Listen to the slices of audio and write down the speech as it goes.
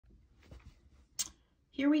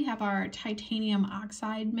Here we have our titanium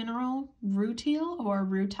oxide mineral, rutile or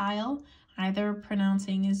rutile. Either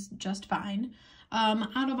pronouncing is just fine.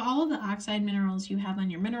 Out of all of the oxide minerals you have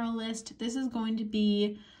on your mineral list, this is going to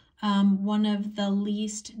be one of the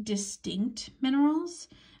least distinct minerals.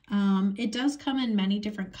 It does come in many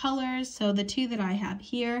different colors, so the two that I have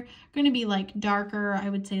here are going to be like darker, I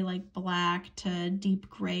would say like black to deep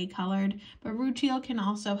gray colored, but rutile can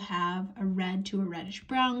also have a red to a reddish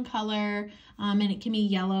brown color, and it can be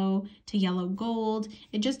yellow to yellow gold.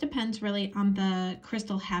 It just depends really on the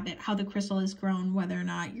crystal habit, how the crystal is grown, whether or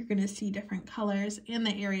not you're going to see different colors in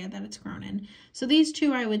the area that it's grown in. So these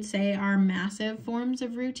two I would say are massive forms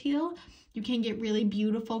of rutile. You can get really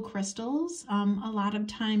beautiful crystals. A lot of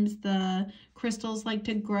times the crystals like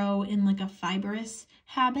to grow in like a fibrous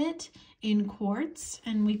habit in quartz,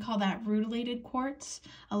 and we call that rutilated quartz.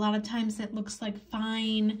 A lot of times it looks like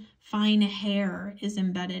fine hair is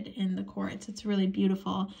embedded in the quartz. It's really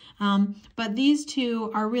beautiful. But these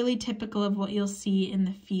two are really typical of what you'll see in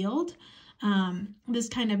the field. This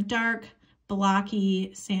kind of dark,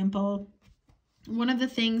 blocky sample. One of the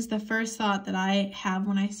things, the first thought that I have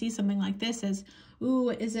when I see something like this is, ooh,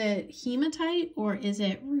 is it hematite or is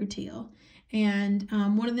it rutile? And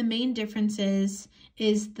one of the main differences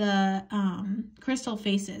is the crystal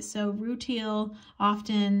faces. So rutile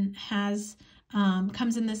often has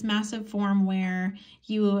comes in this massive form where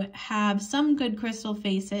you have some good crystal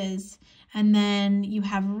faces, and then you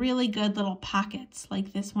have really good little pockets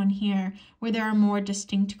like this one here where there are more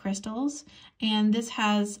distinct crystals. And this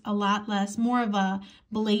has a lot less, more of a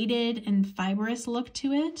bladed and fibrous look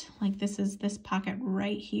to it. Like this is this pocket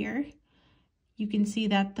right here. You can see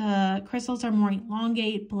that the crystals are more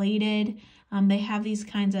elongate, bladed. They have these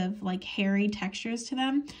kinds of like hairy textures to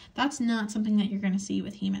them. That's not something that you're going to see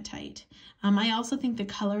with hematite. I also think the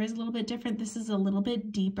color is a little bit different. This is a little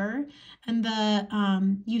bit deeper,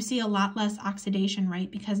 and you see a lot less oxidation, right?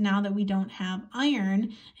 Because now that we don't have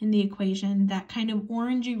iron in the equation, that kind of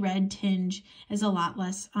orangey red tinge is a lot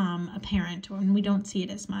less apparent, and we don't see it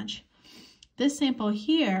as much. This sample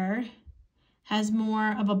here has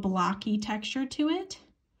more of a blocky texture to it.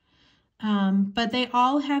 But they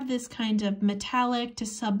all have this kind of metallic to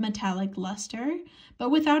sub-metallic luster, but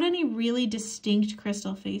without any really distinct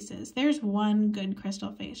crystal faces. There's one good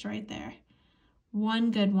crystal face right there. One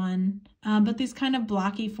good one. But these kind of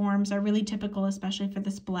blocky forms are really typical, especially for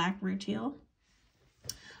this black rutile.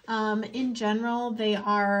 In general, they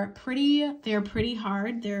are pretty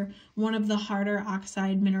hard. They're one of the harder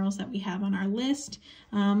oxide minerals that we have on our list.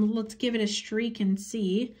 Let's give it a streak and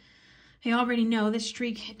see. I already know this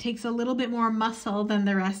streak takes a little bit more muscle than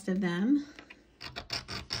the rest of them.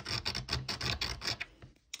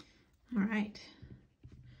 All right.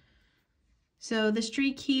 So the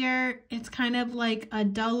streak here, it's kind of like a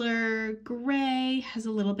duller gray, has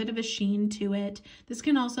a little bit of a sheen to it. This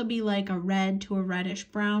can also be like a red to a reddish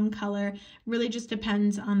brown color. Really just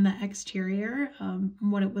depends on the exterior,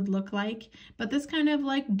 what it would look like. But this kind of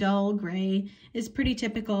like dull gray is pretty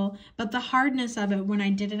typical. But the hardness of it when I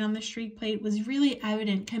did it on the streak plate was really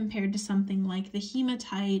evident compared to something like the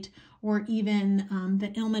hematite or even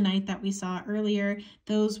the ilmenite that we saw earlier.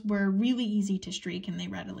 Those were really easy to streak and they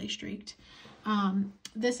readily streaked.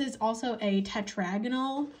 This is also a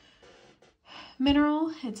tetragonal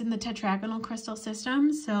mineral. It's in the tetragonal crystal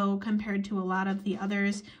system. So compared to a lot of the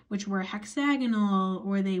others, which were hexagonal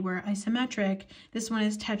or they were isometric, this one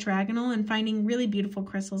is tetragonal, and finding really beautiful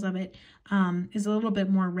crystals of it is a little bit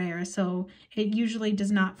more rare. So it usually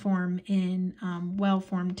does not form in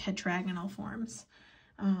well-formed tetragonal forms.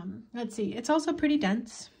 Let's see, it's also pretty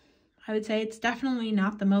dense. I would say it's definitely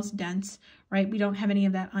not the most dense, right? We don't have any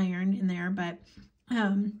of that iron in there, but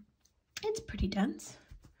it's pretty dense.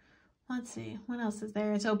 Let's see, what else is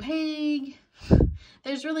there? It's opaque.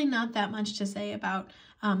 There's really not that much to say about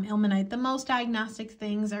ilmenite. The most diagnostic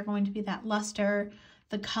things are going to be that luster,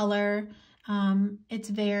 the color. It's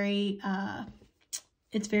very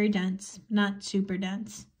dense, not super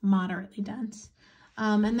dense, moderately dense.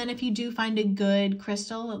 And then if you do find a good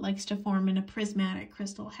crystal, it likes to form in a prismatic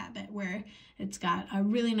crystal habit where it's got a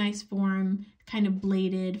really nice form, kind of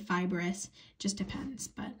bladed, fibrous, just depends.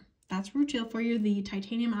 But that's rutile for you, the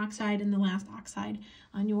titanium oxide and the last oxide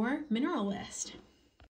on your mineral list.